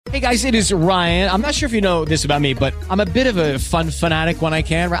Hey guys, it is Ryan. I'm not sure if you know this about me, but I'm a bit of a fun fanatic when I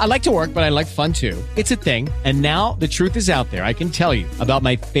can. I like to work, but I like fun too. It's a thing. And now the truth is out there. I can tell you about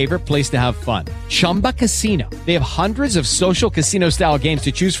my favorite place to have fun. Chumba Casino. They have hundreds of social casino style games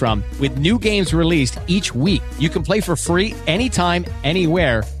to choose from with new games released each week. You can play for free anytime,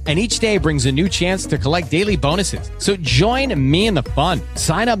 anywhere. And each day brings a new chance to collect daily bonuses. So join me in the fun.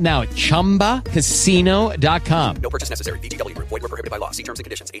 Sign up now at ChumbaCasino.com. No purchase necessary. VGW. Void where prohibited by law. See terms and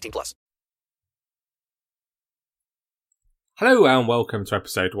conditions. 18+. Hello and welcome to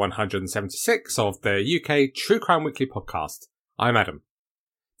episode 176 of the UK True Crime Weekly podcast. I'm Adam.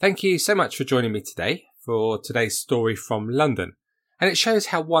 Thank you so much for joining me today for today's story from London. And it shows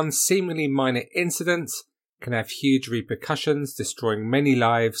how one seemingly minor incident can have huge repercussions, destroying many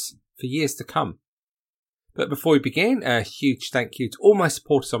lives for years to come. But before we begin, a huge thank you to all my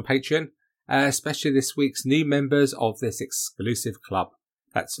supporters on Patreon, especially this week's new members of this exclusive club.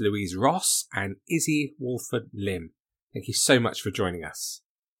 That's Louise Ross and Izzy Wolford Lim. Thank you so much for joining us.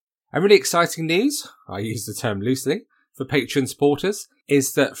 And really exciting news, I use the term loosely, for Patreon supporters,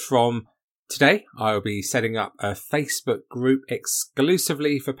 is that from today I will be setting up a Facebook group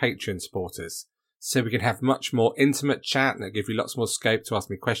exclusively for Patreon supporters. So we can have much more intimate chat and give you lots more scope to ask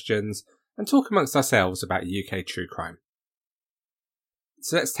me questions and talk amongst ourselves about UK true crime.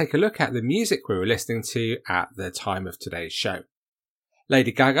 So let's take a look at the music we were listening to at the time of today's show.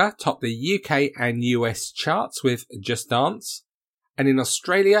 Lady Gaga topped the UK and US charts with Just Dance. And in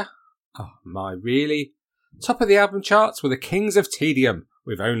Australia, top of the album charts were the Kings of Tedium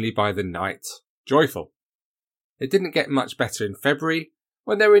with Only by the Night. Joyful. It didn't get much better in February,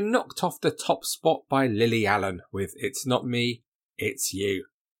 when they were knocked off the top spot by Lily Allen with It's Not Me, It's You.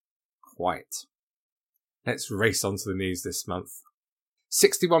 Quite. Let's race on to the news this month.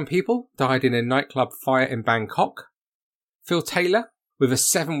 61 people died in a nightclub fire in Bangkok. Phil Taylor, with a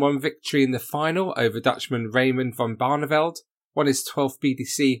 7-1 victory in the final over Dutchman Raymond van Barneveld, won his 12th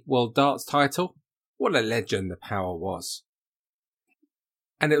BDC World Darts title. What a legend the Power was.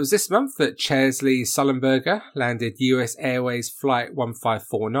 And it was this month that Chesley Sullenberger landed US Airways Flight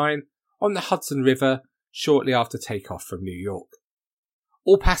 1549 on the Hudson River shortly after takeoff from New York.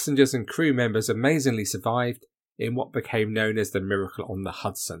 All passengers and crew members amazingly survived in what became known as the Miracle on the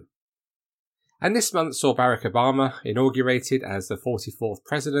Hudson. And this month saw Barack Obama inaugurated as the 44th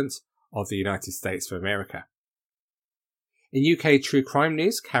President of the United States of America. In UK true crime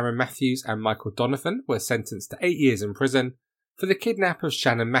news, Karen Matthews and Michael Donovan were sentenced to 8 years in prison for the kidnap of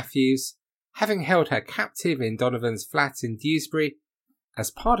Shannon Matthews, having held her captive in Donovan's flat in Dewsbury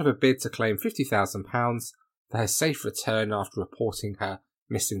as part of a bid to claim £50,000 for her safe return after reporting her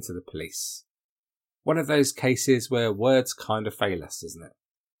missing to the police. One of those cases where words kind of fail us, isn't it?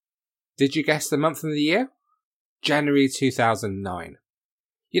 Did you guess the month and the year? January 2009.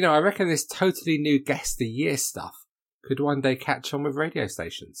 You know, I reckon this totally new guess the year stuff could one day catch on with radio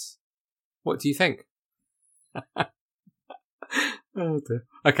stations. What do you think? Oh dear.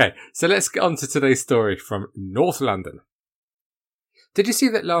 Okay, so let's get on to today's story from North London. Did you see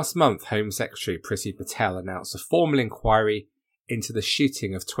that last month Home Secretary Priti Patel announced a formal inquiry into the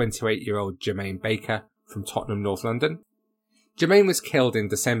shooting of 28-year-old Jermaine Baker from Tottenham, North London? Jermaine was killed in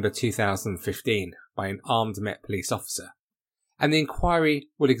December 2015 by an armed Met Police officer, and the inquiry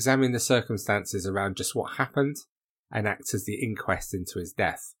will examine the circumstances around just what happened and act as the inquest into his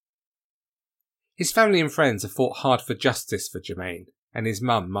death. His family and friends have fought hard for justice for Jermaine and his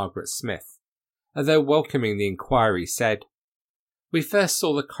mum, Margaret Smith, although welcoming the inquiry said, "We first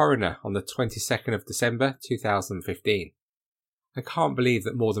saw the coroner on the 22nd of December 2015. I can't believe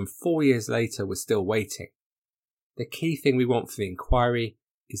that more than 4 years later we're still waiting. The key thing we want for the inquiry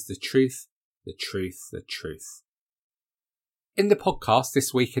is the truth, the truth, the truth." In the podcast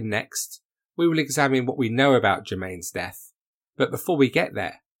this week and next, we will examine what we know about Jermaine's death, but before we get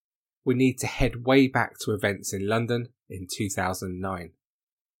there, we need to head way back to events in London in 2009.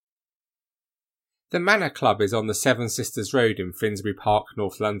 The Manor Club is on the Seven Sisters Road in Finsbury Park,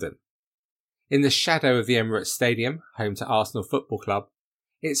 North London. In the shadow of the Emirates Stadium, home to Arsenal Football Club,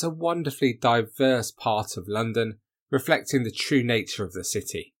 it's a wonderfully diverse part of London, reflecting the true nature of the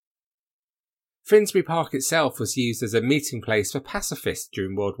city. Finsbury Park itself was used as a meeting place for pacifists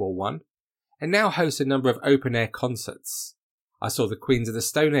during World War I, and now hosts a number of open-air concerts. I saw the Queens of the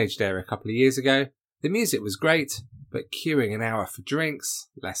Stone Age there a couple of years ago. The music was great, but queuing an hour for drinks,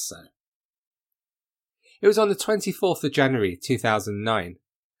 less so. It was on the 24th of January 2009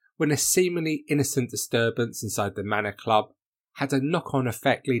 when a seemingly innocent disturbance inside the Manor Club had a knock-on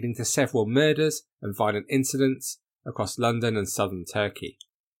effect leading to several murders and violent incidents across London and southern Turkey.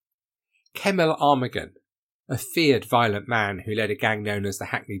 Kemal Armagan, a feared violent man who led a gang known as the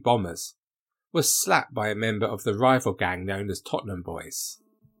Hackney Bombers, was slapped by a member of the rival gang known as Tottenham Boys.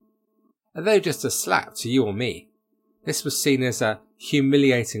 Although just a slap to you or me, this was seen as a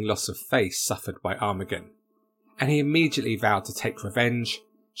humiliating loss of face suffered by Armagon, and he immediately vowed to take revenge,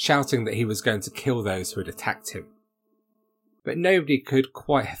 shouting that he was going to kill those who had attacked him. But nobody could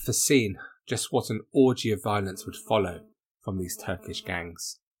quite have foreseen just what an orgy of violence would follow from these Turkish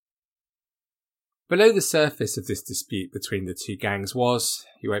gangs. Below the surface of this dispute between the two gangs was,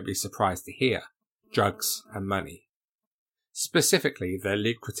 you won't be surprised to hear, drugs and money. Specifically the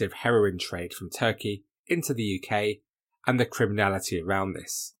lucrative heroin trade from Turkey into the UK and the criminality around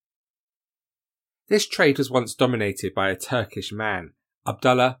this. This trade was once dominated by a Turkish man,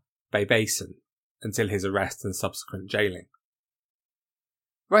 Abdullah Beybasin, until his arrest and subsequent jailing.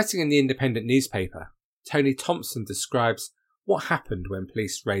 Writing in the Independent newspaper, Tony Thompson describes what happened when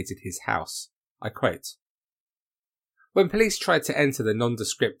police raided his house. I quote, "When police tried to enter the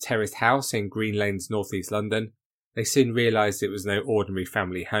nondescript terraced house in Green Lanes, North East London, they soon realised it was no ordinary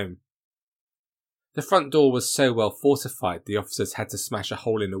family home. The front door was so well fortified the officers had to smash a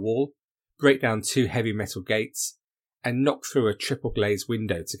hole in the wall, break down 2 heavy metal gates, and knock through a triple glazed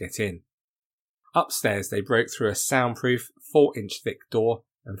window to get in. Upstairs they broke through a soundproof 4-inch thick door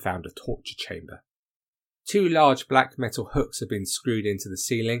and found a torture chamber. 2 large black metal hooks had been screwed into the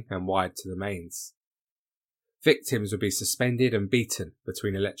ceiling and wired to the mains. Victims would be suspended and beaten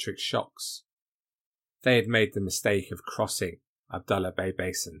between electric shocks. They had made the mistake of crossing Abdullah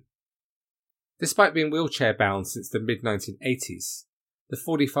Beybasin. Despite being wheelchair bound since the mid-1980s, the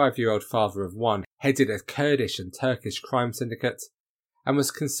 45-year-old father of one headed a Kurdish and Turkish crime syndicate and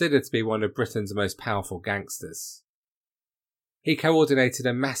was considered to be one of Britain's most powerful gangsters. He coordinated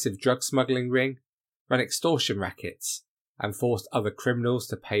a massive drug smuggling ring, ran extortion rackets, and forced other criminals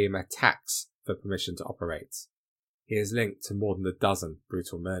to pay him a tax for permission to operate. He is linked to more than a dozen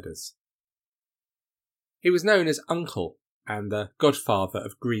brutal murders. He was known as Uncle and the godfather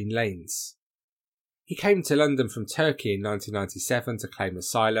of Green Lanes. He came to London from Turkey in 1997 to claim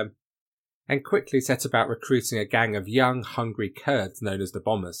asylum, and quickly set about recruiting a gang of young, hungry Kurds known as the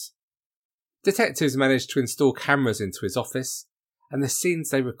Bombers. Detectives managed to install cameras into his office, and the scenes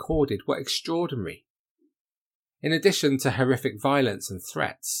they recorded were extraordinary. In addition to horrific violence and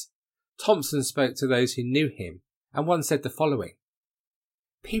threats, Thompson spoke to those who knew him, and one said the following: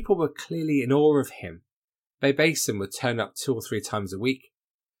 "People were clearly in awe of him. Beybasin would turn up 2 or 3 times a week.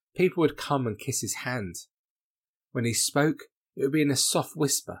 People would come and kiss his hand. When he spoke, it would be in a soft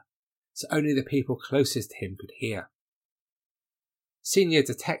whisper, so only the people closest to him could hear." Senior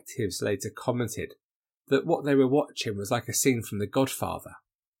detectives later commented that what they were watching was like a scene from The Godfather.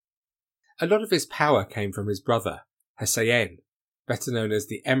 A lot of his power came from his brother, Hussein, better known as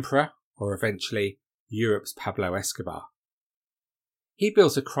the Emperor, or eventually Europe's Pablo Escobar. He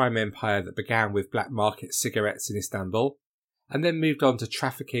built a crime empire that began with black market cigarettes in Istanbul, and then moved on to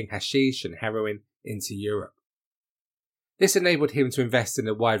trafficking hashish and heroin into Europe. This enabled him to invest in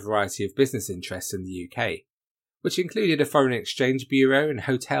a wide variety of business interests in the UK, which included a foreign exchange bureau and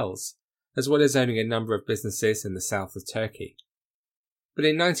hotels, as well as owning a number of businesses in the south of Turkey. But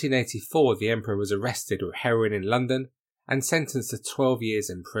in 1984 the Emperor was arrested with heroin in London and sentenced to 12 years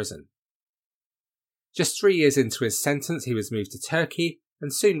in prison. Just 3 years into his sentence he was moved to Turkey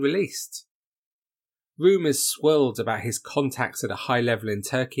and soon released. Rumours swirled about his contacts at a high level in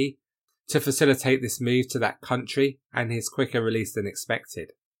Turkey to facilitate this move to that country and his quicker release than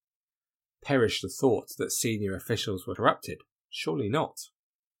expected. Perish the thought that senior officials were corrupted. Surely not.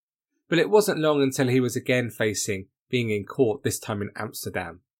 But it wasn't long until he was again facing being in court, this time in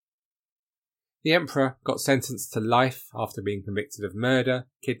Amsterdam. The Emperor got sentenced to life after being convicted of murder,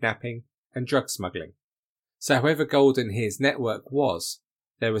 kidnapping and drug smuggling. So however golden his network was,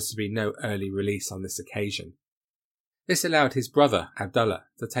 there was to be no early release on this occasion. This allowed his brother, Abdullah,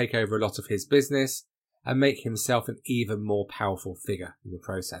 to take over a lot of his business and make himself an even more powerful figure in the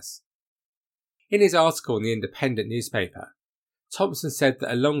process. In his article in the Independent newspaper, Thompson said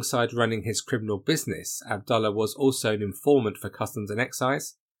that alongside running his criminal business, Abdullah was also an informant for Customs and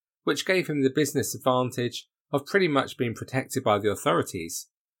Excise, which gave him the business advantage of pretty much being protected by the authorities,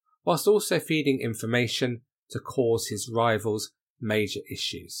 whilst also feeding information to cause his rivals major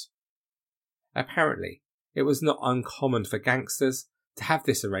issues. Apparently, it was not uncommon for gangsters to have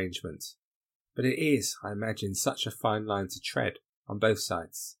this arrangement, but it is, I imagine, such a fine line to tread on both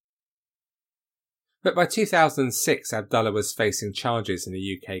sides. But by 2006, Abdullah was facing charges in a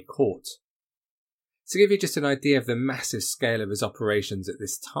UK court. To give you just an idea of the massive scale of his operations at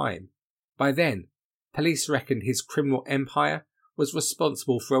this time, by then, police reckoned his criminal empire was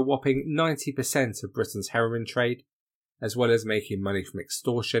responsible for a whopping 90% of Britain's heroin trade, as well as making money from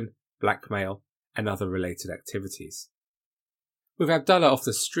extortion, blackmail, and other related activities. With Abdullah off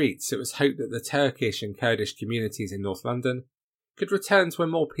the streets, it was hoped that the Turkish and Kurdish communities in North London could return to a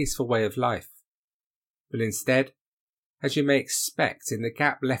more peaceful way of life. But instead, as you may expect, in the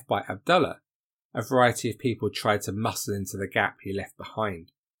gap left by Abdullah, a variety of people tried to muscle into the gap he left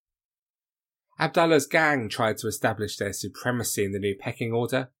behind. Abdullah's gang tried to establish their supremacy in the new pecking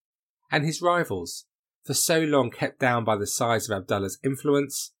order, and his rivals, for so long kept down by the size of Abdullah's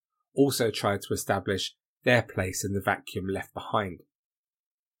influence, also tried to establish their place in the vacuum left behind.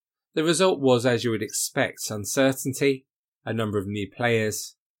 The result was, as you would expect, uncertainty, a number of new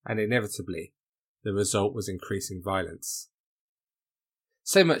players, and inevitably, the result was increasing violence.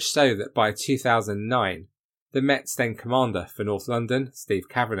 So much so that by 2009, the Met's then commander for North London, Steve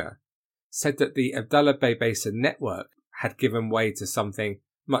Kavanagh, said that the Abdullah Bay Basin network had given way to something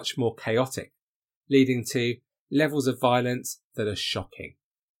much more chaotic, leading to levels of violence that are shocking.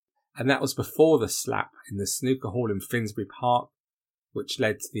 And that was before the slap in the snooker hall in Finsbury Park, which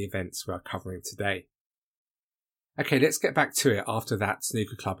led to the events we are covering today. Okay, let's get back to it after that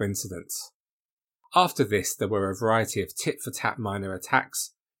snooker club incident. After this, there were a variety of tit-for-tat minor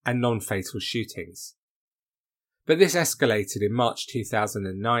attacks and non-fatal shootings. But this escalated in March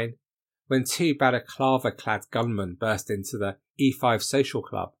 2009 when two balaclava-clad gunmen burst into the E5 Social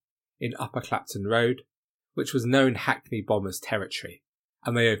Club in Upper Clapton Road, which was known Hackney bombers' territory,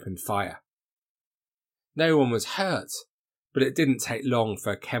 and they opened fire. No one was hurt, but it didn't take long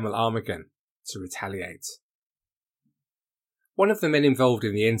for Kemal Armagan to retaliate. One of the men involved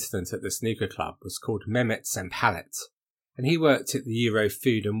in the incident at the snooker club was called Mehmet Sempalet, and he worked at the Euro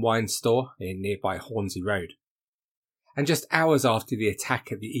Food and Wine store in nearby Hornsey Road. And just hours after the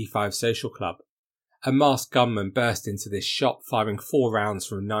attack at the E5 Social Club, a masked gunman burst into this shop firing 4 rounds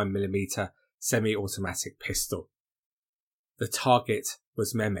from a 9mm semi-automatic pistol. The target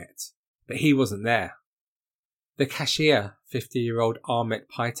was Mehmet, but he wasn't there. The cashier, 50-year-old Ahmet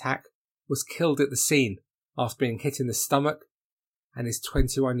Paytak, was killed at the scene after being hit in the stomach, and his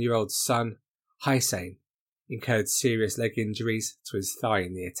 21-year-old son, Hyssein, incurred serious leg injuries to his thigh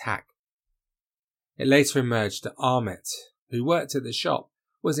in the attack. It later emerged that Ahmet, who worked at the shop,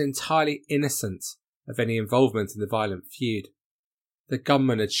 was entirely innocent of any involvement in the violent feud. The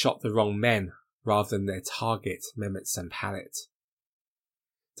gunman had shot the wrong men rather than their target, Mehmet Sempalet.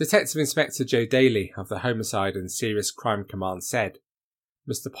 Detective Inspector Joe Daly of the Homicide and Serious Crime Command said,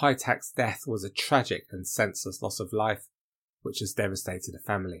 Mr. Paytak's death was a tragic and senseless loss of life, which has devastated the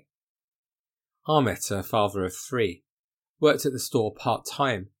family. Ahmet, a father of 3, worked at the store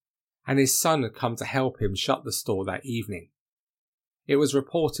part-time, and his son had come to help him shut the store that evening. It was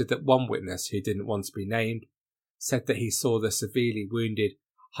reported that one witness, who didn't want to be named, said that he saw the severely wounded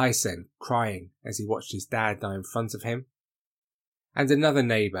Hyssein crying as he watched his dad die in front of him. And another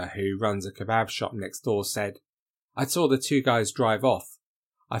neighbour who runs a kebab shop next door said, I saw the 2 guys drive off.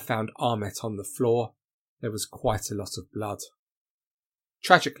 I found Ahmet on the floor. There was quite a lot of blood.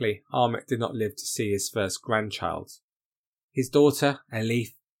 Tragically, Ahmet did not live to see his first grandchild. His daughter,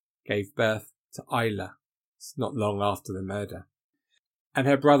 Elif, gave birth to Ayla not long after the murder, and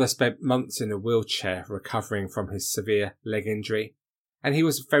her brother spent months in a wheelchair recovering from his severe leg injury, and he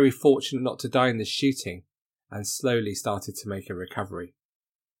was very fortunate not to die in the shooting and slowly started to make a recovery.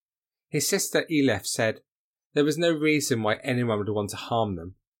 His sister Elif said, there was no reason why anyone would want to harm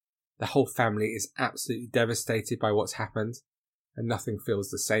them. The whole family is absolutely devastated by what's happened, and nothing feels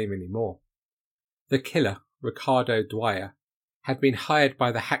the same anymore. The killer, Ricardo Dwyer, had been hired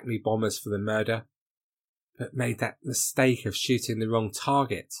by the Hackney bombers for the murder, but made that mistake of shooting the wrong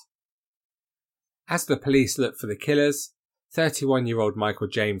target. As the police looked for the killers, 31-year-old Michael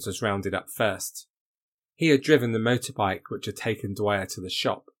James was rounded up first. He had driven the motorbike which had taken Dwyer to the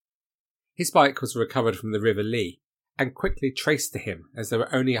shop. His bike was recovered from the River Lee and quickly traced to him, as there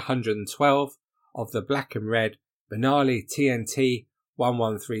were only 112 of the black and red Benali TNT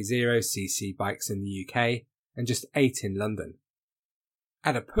 1130cc bikes in the UK and just 8 in London.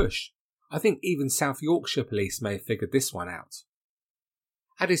 At a push, I think even South Yorkshire police may have figured this one out.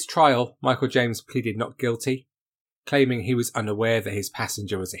 At his trial, Michael James pleaded not guilty, claiming he was unaware that his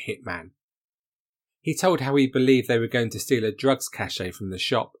passenger was a hitman. He told how he believed they were going to steal a drugs cache from the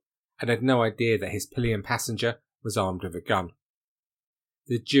shop and had no idea that his pillion passenger was armed with a gun.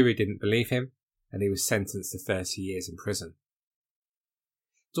 The jury didn't believe him, and he was sentenced to 30 years in prison.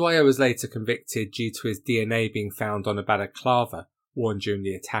 Dwyer was later convicted due to his DNA being found on a balaclava worn during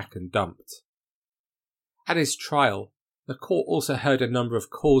the attack and dumped. At his trial, the court also heard a number of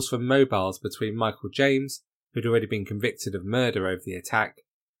calls from mobiles between Michael James who'd already been convicted of murder over the attack,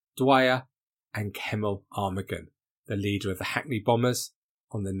 Dwyer and Kemal Armagan, the leader of the Hackney bombers,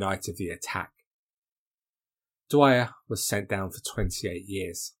 on the night of the attack. Dwyer was sent down for 28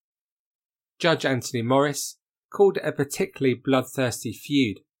 years. Judge Anthony Morris called it a particularly bloodthirsty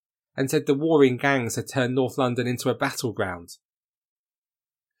feud and said the warring gangs had turned North London into a battleground.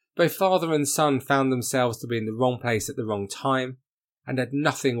 Both father and son found themselves to be in the wrong place at the wrong time and had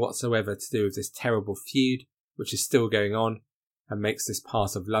nothing whatsoever to do with this terrible feud, which is still going on and makes this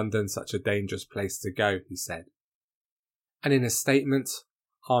part of London such a dangerous place to go, he said. And in a statement,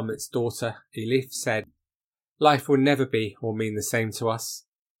 Armit's daughter, Elif, said, "Life will never be or mean the same to us.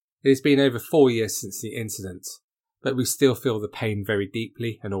 It has been over 4 years since the incident, but we still feel the pain very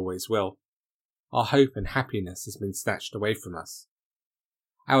deeply and always will. Our hope and happiness has been snatched away from us.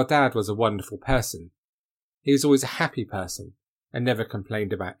 Our dad was a wonderful person. He was always a happy person and never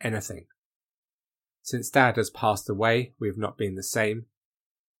complained about anything. Since Dad has passed away, we have not been the same.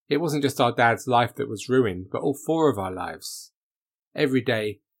 It wasn't just our dad's life that was ruined, but all 4 of our lives. Every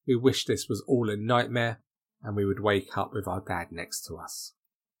day we wished this was all a nightmare and we would wake up with our dad next to us."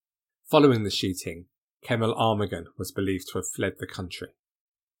 Following the shooting, Kemal Armagan was believed to have fled the country.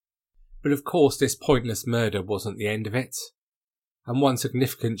 But of course this pointless murder wasn't the end of it. And one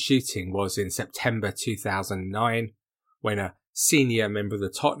significant shooting was in September 2009 when a senior member of the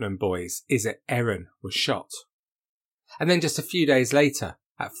Tottenham boys, Izzet Eren, was shot. And then just a few days later,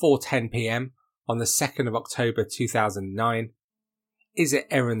 at 4:10 p.m. on the 2nd of October 2009, Izzet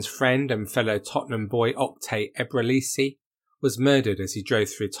Eren's friend and fellow Tottenham boy Oktay Ebrelisi was murdered as he drove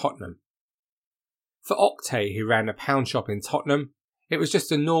through Tottenham. For Oktay, who ran a pound shop in Tottenham, it was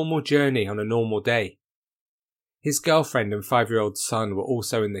just a normal journey on a normal day. His girlfriend and 5-year-old son were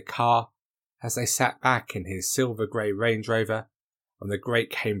also in the car as they sat back in his silver grey Range Rover on the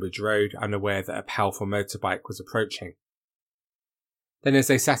Great Cambridge Road, unaware that a powerful motorbike was approaching. Then as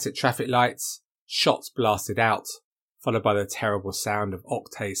they sat at traffic lights, shots blasted out, followed by the terrible sound of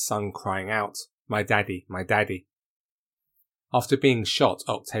Oktay's son crying out, "My daddy, my daddy." After being shot,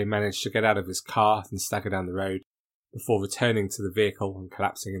 Oktay managed to get out of his car and stagger down the road before returning to the vehicle and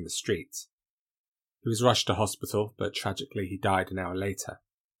collapsing in the street. He was rushed to hospital, but tragically he died an hour later.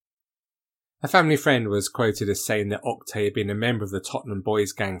 A family friend was quoted as saying that Oktay had been a member of the Tottenham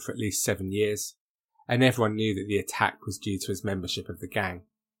boys gang for at least 7 years, and everyone knew that the attack was due to his membership of the gang.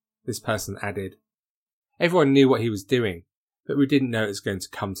 This person added, "Everyone knew what he was doing, but we didn't know it was going to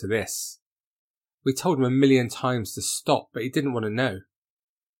come to this. We told him 1,000,000 times to stop, but he didn't want to know."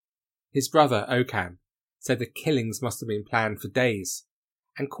 His brother, Okan, said the killings must have been planned for days,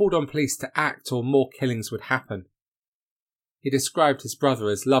 and called on police to act or more killings would happen. He described his brother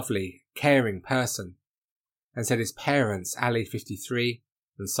as lovely, caring person, and said his parents, Ali 53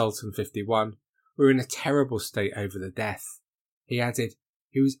 and Sultan 51, were in a terrible state over the death. He added,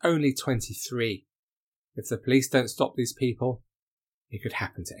 he was only 23. If the police don't stop these people, it could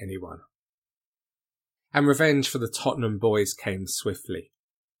happen to anyone. And revenge for the Tottenham boys came swiftly.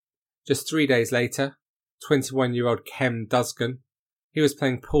 Just 3 days later, 21-year-old Kem Duzgan, he was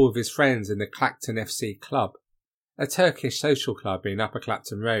playing pool with his friends in the Clacton FC club, a Turkish social club in Upper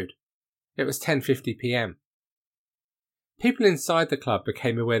Clapton Road. It was 10:50 p.m. People inside the club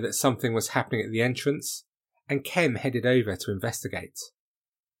became aware that something was happening at the entrance, and Kem headed over to investigate.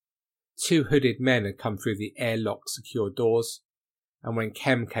 2 hooded men had come through the airlock secured doors, and when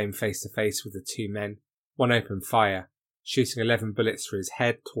Kem came face to face with the 2 men, one opened fire, shooting 11 bullets through his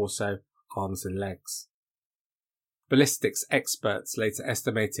head, torso, arms and legs. Ballistics experts later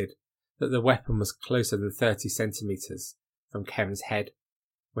estimated that the weapon was closer than 30 centimetres from Kem's head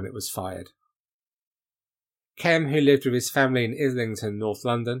when it was fired. Kem, who lived with his family in Islington, North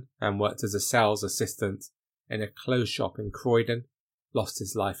London, and worked as a sales assistant in a clothes shop in Croydon, lost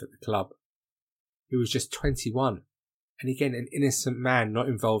his life at the club. He was just 21, and again an innocent man not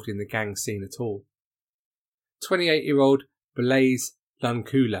involved in the gang scene at all. 28-year-old Blaise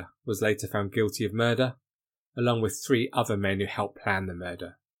Lunkula was later found guilty of murder, along with 3 other men who helped plan the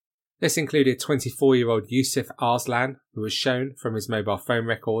murder. This included 24-year-old Yusuf Arslan, who was shown from his mobile phone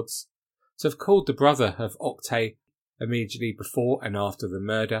records to have called the brother of Oktay immediately before and after the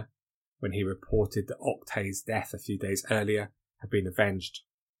murder, when he reported that Oktay's death a few days earlier had been avenged.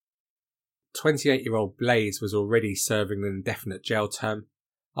 28-year-old Blaise was already serving an indefinite jail term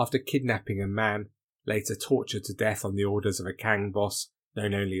after kidnapping a man later tortured to death on the orders of a gang boss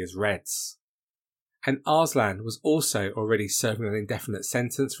known only as Reds. And Arslan was also already serving an indefinite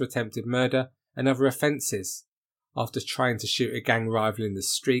sentence for attempted murder and other offences after trying to shoot a gang rival in the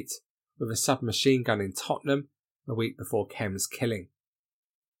street with a submachine gun in Tottenham a week before Kem's killing.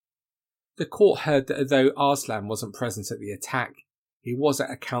 The court heard that although Arslan wasn't present at the attack, he was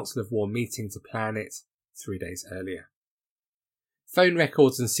at a Council of War meeting to plan it 3 days earlier. Phone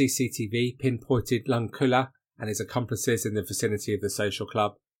records and CCTV pinpointed Lungkula and his accomplices in the vicinity of the social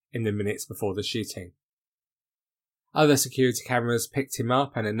club in the minutes before the shooting. Other security cameras picked him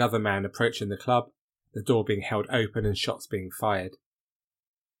up and another man approaching the club, the door being held open and shots being fired.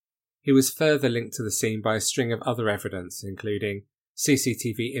 He was further linked to the scene by a string of other evidence, including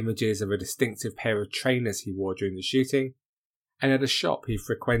CCTV images of a distinctive pair of trainers he wore during the shooting, and at a shop he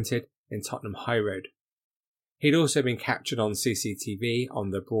frequented in Tottenham High Road. He'd also been captured on CCTV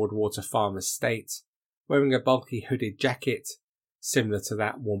on the Broadwater Farm estate, wearing a bulky hooded jacket, similar to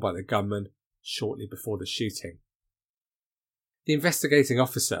that worn by the gunman shortly before the shooting. The investigating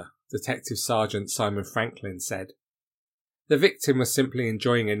officer, Detective Sergeant Simon Franklin, said, "The victim was simply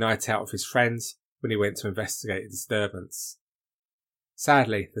enjoying a night out with his friends when he went to investigate a disturbance.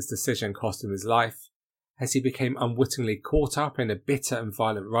 Sadly, this decision cost him his life, as he became unwittingly caught up in a bitter and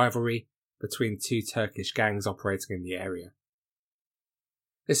violent rivalry between two Turkish gangs operating in the area.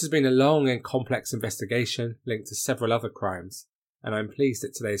 This has been a long and complex investigation linked to several other crimes, and I'm pleased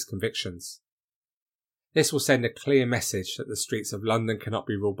at today's convictions. This will send a clear message that the streets of London cannot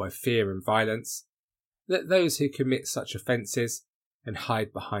be ruled by fear and violence, that those who commit such offences and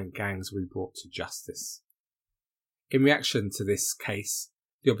hide behind gangs will be brought to justice." In reaction to this case,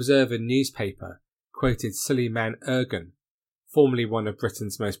 the Observer newspaper quoted Süleyman Ergun, formerly one of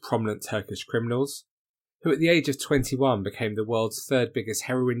Britain's most prominent Turkish criminals, who at the age of 21 became the world's third biggest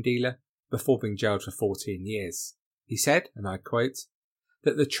heroin dealer before being jailed for 14 years. He said, and I quote,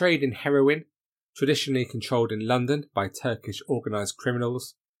 that the trade in heroin, traditionally controlled in London by Turkish organised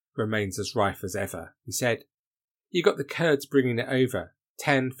criminals, remains as rife as ever. He said, "You got the Kurds bringing it over,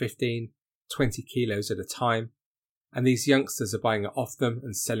 10, 15, 20 kilos at a time, and these youngsters are buying it off them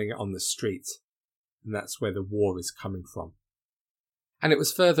and selling it on the street. And that's where the war is coming from." And it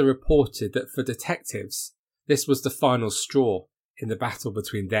was further reported that for detectives, this was the final straw in the battle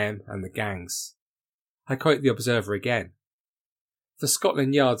between them and the gangs. I quote the Observer again. For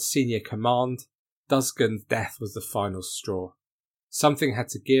Scotland Yard's senior command, Dusgan's death was the final straw. Something had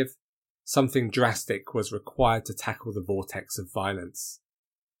to give, something drastic was required to tackle the vortex of violence.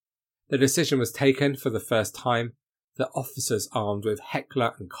 The decision was taken for the first time that officers armed with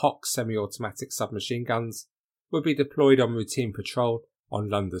Heckler and Koch semi-automatic submachine guns would be deployed on routine patrol on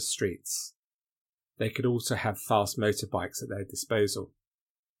London's streets. They could also have fast motorbikes at their disposal.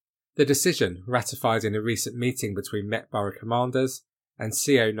 The decision, ratified in a recent meeting between Met Borough commanders and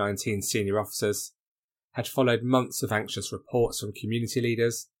CO19 senior officers, had followed months of anxious reports from community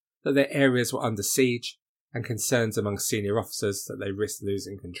leaders that their areas were under siege and concerns among senior officers that they risked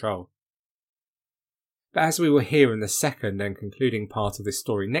losing control. But as we will hear in the second and concluding part of this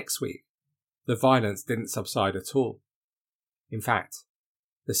story next week, the violence didn't subside at all. In fact,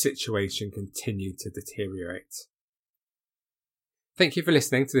 the situation continued to deteriorate. Thank you for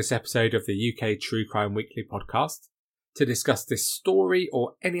listening to this episode of the UK True Crime Weekly podcast. To discuss this story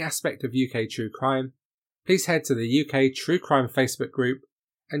or any aspect of UK true crime, please head to the UK True Crime Facebook group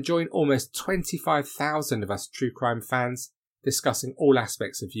and join almost 25,000 of us true crime fans discussing all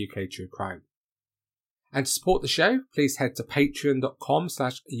aspects of UK true crime. And to support the show, please head to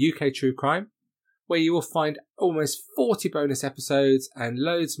patreon.com/UKTrueCrime, where you will find almost 40 bonus episodes and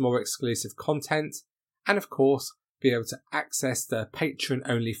loads more exclusive content, and of course, be able to access the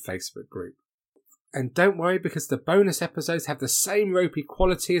Patreon-only Facebook group. And don't worry, because the bonus episodes have the same ropey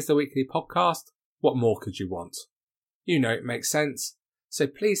quality as the weekly podcast. What more could you want? You know it makes sense, so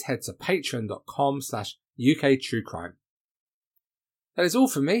please head to patreon.com/UKTrueCrime. That is all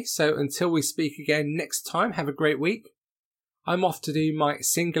from me, so until we speak again next time, have a great week. I'm off to do my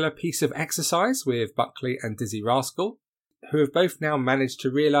singular piece of exercise with Buckley and Dizzy Rascal, who have both now managed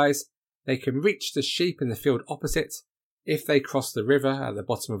to realise they can reach the sheep in the field opposite if they cross the river at the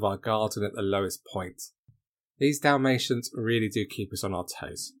bottom of our garden at the lowest point. These Dalmatians really do keep us on our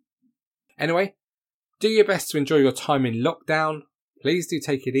toes. Anyway, do your best to enjoy your time in lockdown. Please do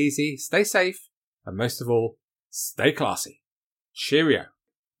take it easy, stay safe, and most of all, stay classy. Cheerio.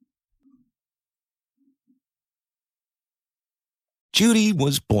 Judy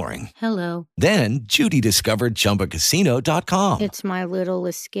was boring. Hello. Then Judy discovered ChumbaCasino.com. It's my little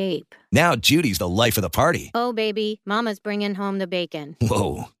escape. Now Judy's the life of the party. Oh, baby, mama's bringing home the bacon.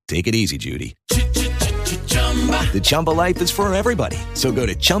 Whoa, take it easy, Judy. The Chumba life is for everybody. So go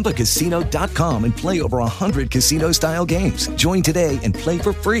to ChumbaCasino.com and play over 100 casino-style games. Join today and play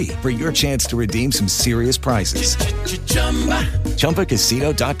for free for your chance to redeem some serious prizes.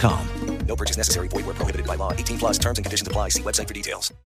 ChumbaCasino.com. No purchase necessary. Void where prohibited by law. 18+ terms and conditions apply. See website for details.